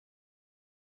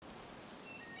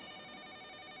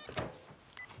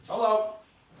Hello,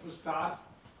 this is Todd.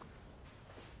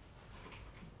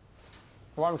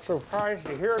 Well, I'm surprised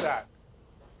to hear that.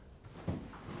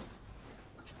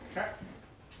 Okay.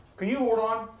 Can you hold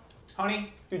on?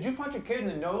 Honey, did you punch a kid in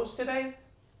the nose today?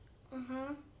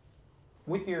 Uh-huh.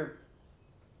 With your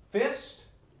fist?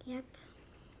 Yep.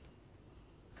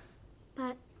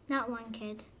 But not one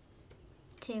kid.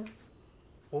 Two.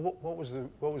 Well, what was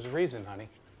the reason, honey?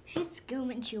 She'd go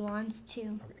when she wants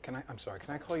to. Okay, I'm sorry,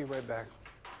 can I call you right back?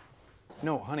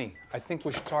 No, honey, I think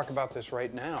we should talk about this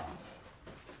right now.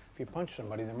 If you punched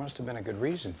somebody, there must have been a good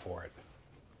reason for it.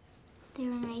 They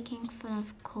were making fun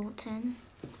of Colton.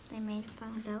 They made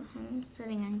fun about him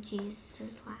sitting on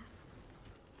Jesus' lap.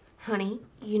 Honey,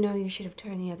 you know you should have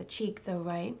turned the other cheek, though,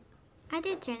 right? I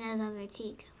did turn his other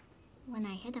cheek when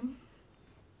I hit him.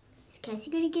 Is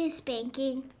Cassie gonna get a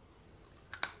spanking?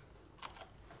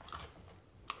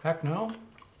 Heck no.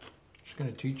 She's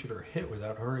gonna teach you to hit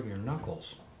without hurting your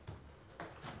knuckles.